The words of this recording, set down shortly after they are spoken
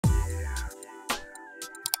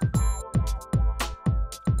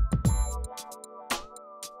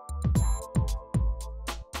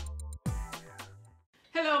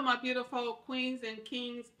Hello, my beautiful queens and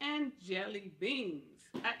kings and jelly beans.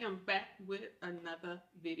 I am back with another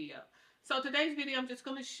video. So today's video, I'm just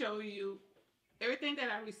going to show you everything that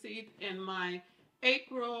I received in my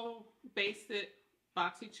April basic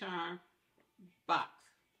BoxyCharm box.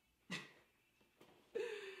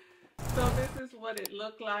 So this is what it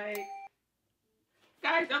looked like.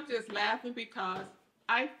 Guys, I'm just laughing because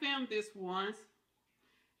I filmed this once,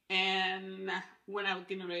 and when I was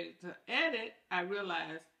getting ready to edit, I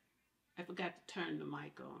realized I forgot to turn the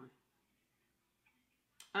mic on.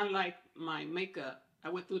 Unlike my makeup, I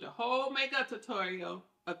went through the whole makeup tutorial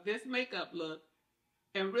of this makeup look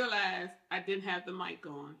and realized I didn't have the mic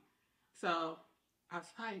on. So I was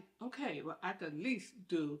like, okay, well, I could at least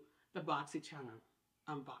do the BoxyCharm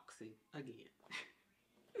unboxing again.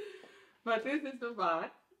 But this is the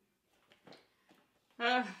box.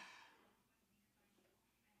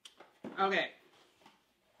 Okay.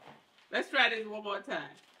 Let's try this one more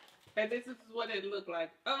time. And this is what it looked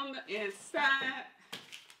like on the inside.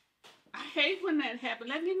 I hate when that happens.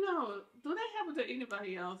 Let me know. Do that happen to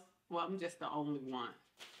anybody else? Well, I'm just the only one.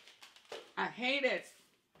 I hate it.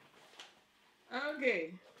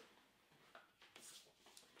 Okay.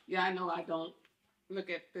 Yeah, I know I don't look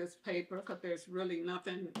at this paper because there's really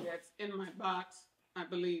nothing that's in my box, I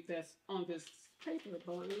believe, that's on this paper.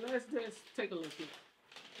 But let's just take a look at it.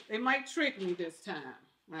 They might trick me this time.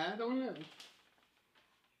 I don't know.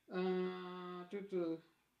 Oh,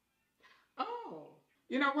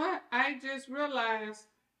 you know what? I just realized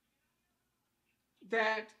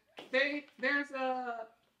that there's a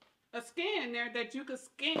scan there that you can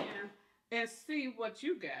scan and see what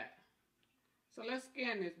you got. So let's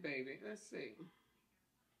scan this baby. Let's see.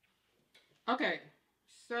 Okay,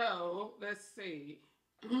 so let's see.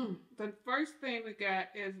 The first thing we got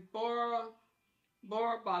is Bora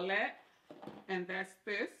Ballet, and that's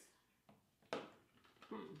this.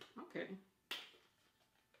 Okay.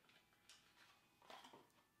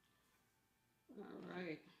 All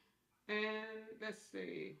right. And let's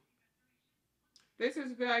see. This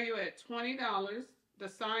is valued at $20. The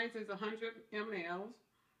size is 100 ml.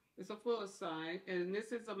 It's a full size, and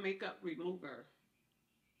this is a makeup remover.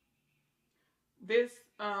 This,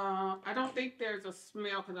 I don't think there's a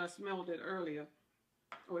smell because I smelled it earlier.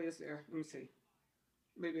 Oh, is there? Let me see.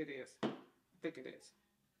 Maybe it is. I think it is.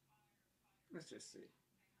 Let's just see.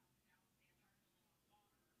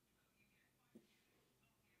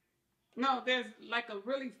 No, there's like a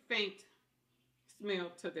really faint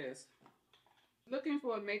smell to this. Looking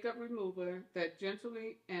for a makeup remover that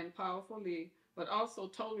gently and powerfully, but also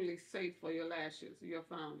totally safe for your lashes. You'll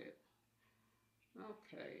find it.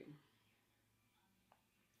 Okay.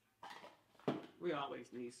 We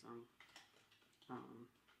always need some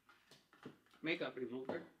makeup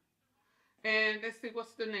remover. And let's see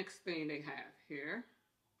what's the next thing they have here.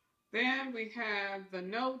 Then we have the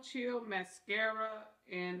No Chill Mascara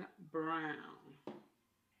in brown.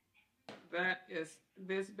 That is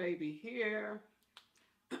this baby here.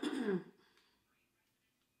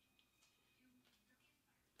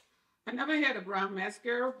 I never had a brown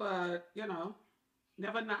mascara, but you know,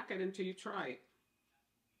 never knock it until you try it.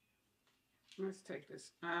 Let's take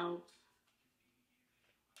this out.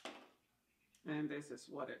 And this is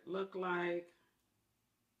what it looked like.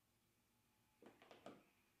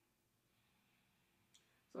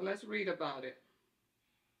 So let's read about it.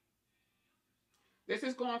 This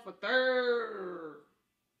is going for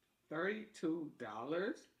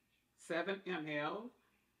 $32, 7 ml.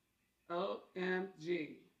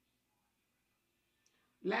 OMG.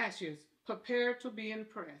 Lashes, prepare to be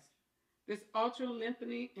impressed. This ultra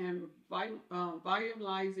lengthening and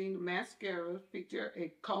volumizing mascara features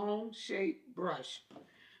a cone-shaped brush.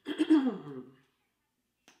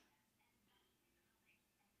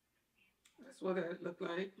 That's what it looked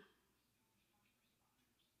like.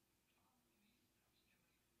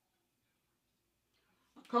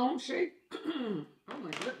 A cone-shaped, oh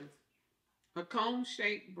my goodness. A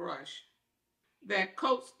cone-shaped brush that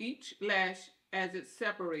coats each lash as it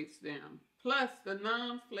separates them. Plus, the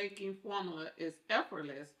non-flaking formula is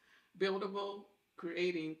effortless, buildable,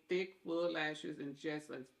 creating thick, full lashes in just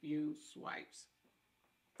a few swipes.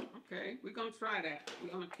 Okay, we're going to try that. We're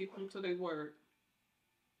going to keep them to their word.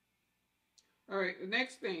 All right, the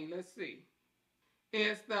next thing, let's see,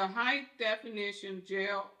 is the High Definition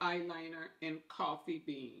Gel Eyeliner in Coffee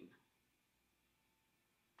Bean.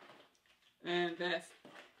 And that's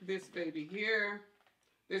this baby here.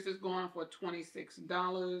 This is going for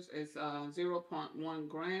 $26. It's 0.1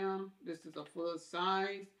 gram. This is a full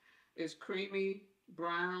size. It's creamy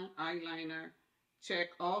brown eyeliner.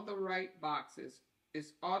 Check all the right boxes.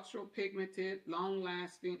 It's ultra pigmented, long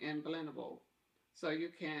lasting, and blendable. so you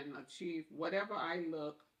can achieve whatever eye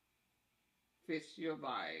look fits your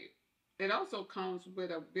vibe. It also comes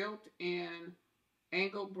with a built-in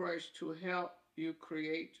angle brush to help you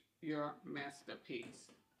create your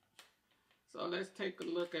masterpiece. So let's take a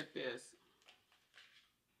look at this.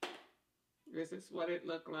 This is what it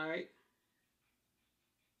looked like.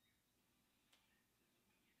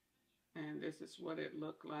 And this is what it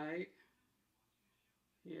looked like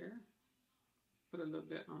here. Put a little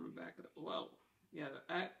bit on the back of the, whoa. Yeah,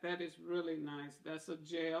 that is really nice. That's a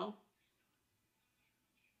gel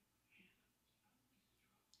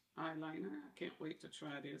eyeliner. I can't wait to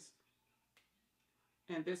try this.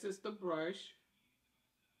 And this is the brush,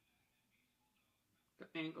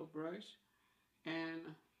 the angle brush. And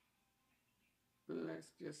let's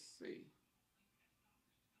just see.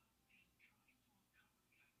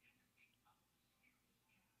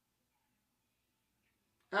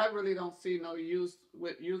 I really don't see no use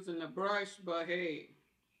with using the brush, but hey.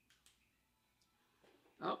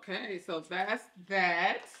 Okay, so that's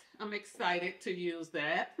that. I'm excited to use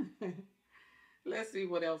that. Let's see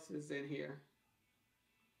what else is in here.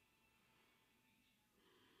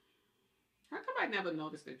 How come I never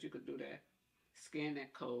noticed that you could do that? Scan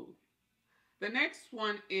that code. The next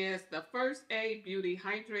one is the First Aid Beauty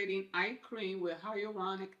Hydrating Eye Cream with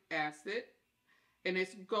Hyaluronic Acid. And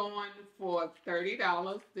it's going for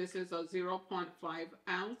 $30. This is a 0.5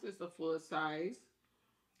 ounce. It's a full size.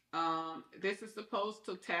 This is supposed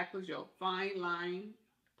to tackle your fine line,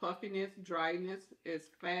 puffiness, dryness. It's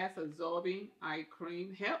fast absorbing eye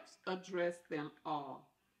cream. Helps address them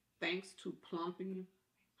all. Thanks to plumping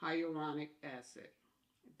hyaluronic acid,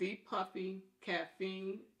 depuffing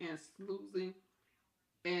caffeine, and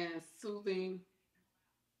soothing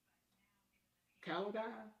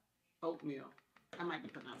calendar oatmeal. I might be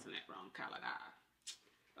pronouncing that wrong, calendar.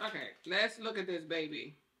 Okay, let's look at this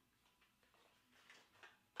baby.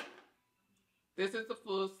 This is the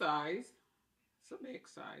full size. It's a big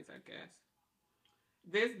size, I guess.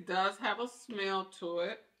 This does have a smell to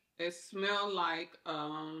it. It smells like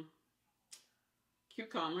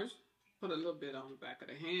cucumbers. Put a little bit on the back of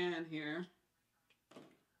the hand here.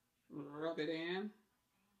 Rub it in.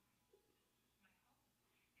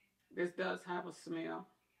 This does have a smell.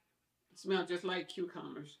 It smells just like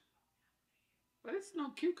cucumbers. But it's no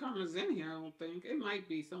cucumbers in here, I don't think. It might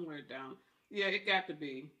be somewhere down. Yeah, it got to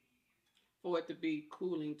be. For it to be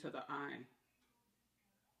cooling to the eye.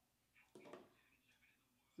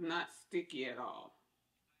 Not sticky at all.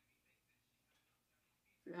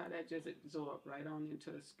 See how that just absorbed right on into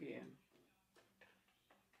the skin.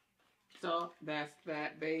 So that's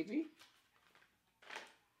that, baby.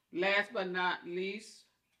 Last but not least,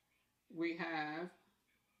 we have,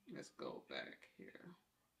 let's go back here.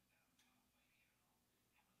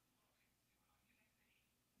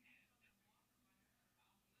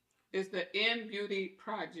 It's the In Beauty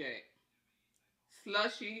Project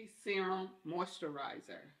Slushy Serum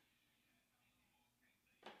Moisturizer.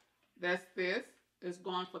 That's this. It's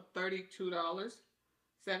going for $32.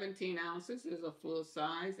 17 ounces is a full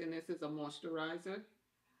size, and this is a moisturizer.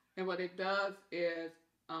 And what it does is,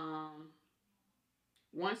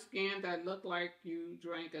 one skin that looked like you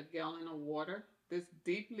drank a gallon of water. This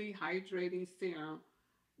deeply hydrating serum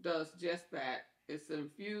does just that. It's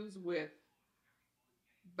infused with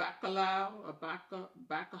bacalao, or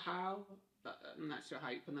bacalao, I'm not sure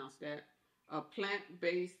how you pronounce that, a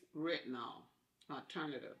plant-based retinol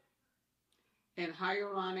alternative, and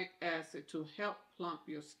hyaluronic acid to help plump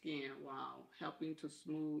your skin while helping to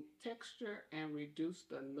smooth texture and reduce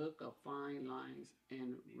the look of fine lines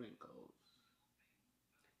and wrinkles.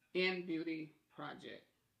 In Beauty Project.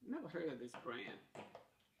 Never heard of this brand.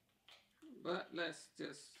 But let's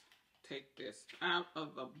just take this out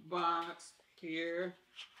of the box here.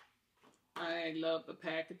 I love the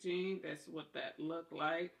packaging. That's what that looked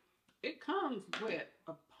like. It comes with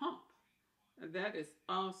a pump. That is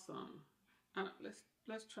awesome.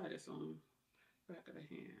 Let's try this on the back of the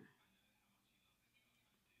hand.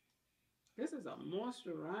 This is a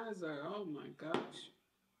moisturizer. Oh my gosh.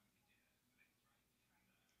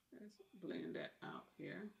 Let's blend that out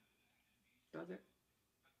here. Does it?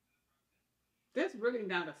 There's really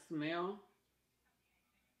not a smell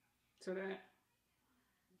to that.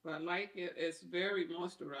 But I like it. It's very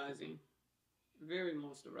moisturizing. Very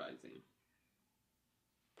moisturizing.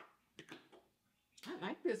 I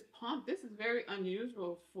like this pump. This is very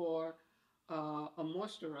unusual for a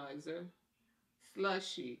moisturizer.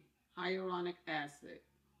 Slushy. Hyaluronic acid.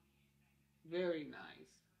 Very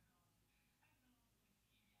nice.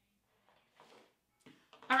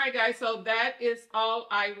 Alright guys, so that is all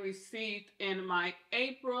I received in my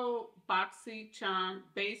April BoxyCharm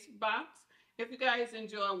base box. If you guys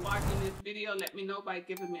enjoy watching this video, let me know by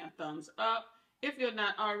giving me a thumbs up. If you're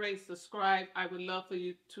not already subscribed, I would love for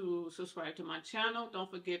you to subscribe to my channel.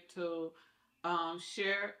 Don't forget to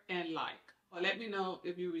share and like. Or let me know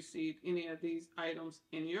if you received any of these items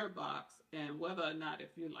in your box and whether or not if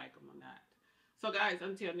you like them or not. So guys,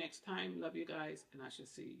 until next time, love you guys, and I shall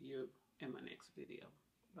see you in my next video.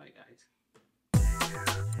 Bye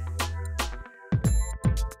guys.